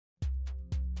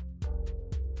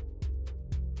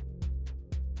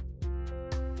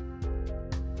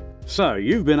So,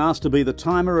 you've been asked to be the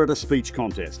timer at a speech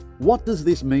contest. What does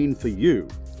this mean for you?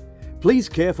 Please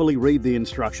carefully read the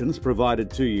instructions provided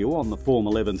to you on the Form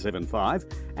 1175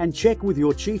 and check with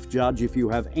your chief judge if you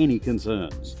have any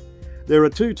concerns. There are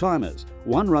two timers.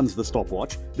 One runs the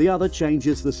stopwatch, the other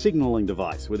changes the signalling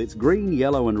device with its green,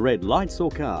 yellow and red lights or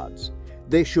cards.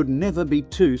 There should never be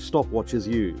two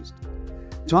stopwatches used.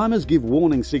 Timers give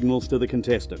warning signals to the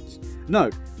contestants.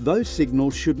 Note, those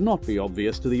signals should not be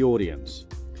obvious to the audience.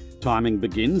 Timing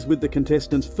begins with the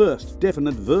contestant's first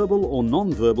definite verbal or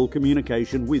non-verbal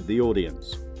communication with the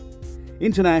audience.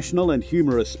 International and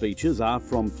humorous speeches are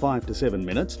from 5 to 7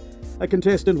 minutes. A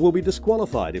contestant will be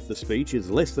disqualified if the speech is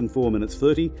less than 4 minutes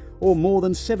 30 or more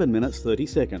than 7 minutes 30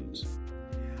 seconds.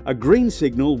 A green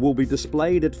signal will be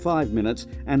displayed at 5 minutes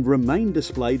and remain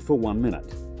displayed for 1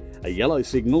 minute. A yellow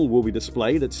signal will be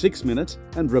displayed at 6 minutes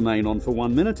and remain on for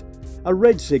 1 minute. A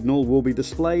red signal will be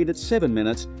displayed at 7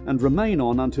 minutes and remain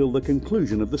on until the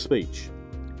conclusion of the speech.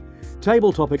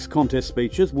 Table topics contest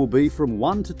speeches will be from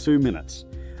 1 to 2 minutes.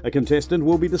 A contestant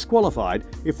will be disqualified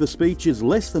if the speech is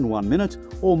less than 1 minute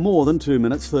or more than 2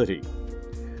 minutes 30.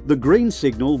 The green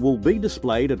signal will be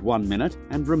displayed at 1 minute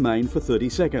and remain for 30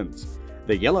 seconds.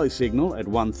 The yellow signal at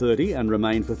 1:30 and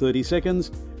remain for 30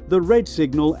 seconds. The red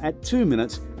signal at 2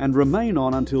 minutes and remain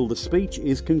on until the speech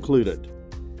is concluded.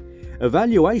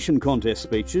 Evaluation contest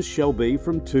speeches shall be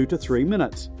from 2 to 3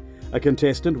 minutes. A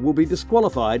contestant will be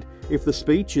disqualified if the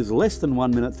speech is less than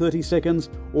 1 minute 30 seconds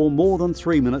or more than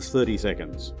 3 minutes 30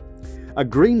 seconds. A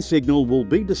green signal will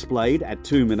be displayed at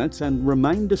 2 minutes and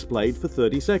remain displayed for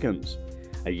 30 seconds.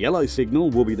 A yellow signal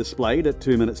will be displayed at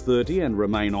 2 minutes 30 and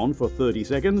remain on for 30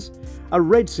 seconds. A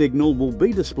red signal will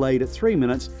be displayed at 3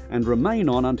 minutes and remain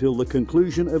on until the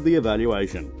conclusion of the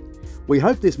evaluation. We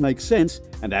hope this makes sense,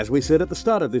 and as we said at the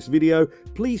start of this video,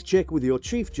 please check with your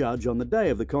chief judge on the day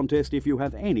of the contest if you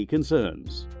have any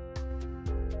concerns.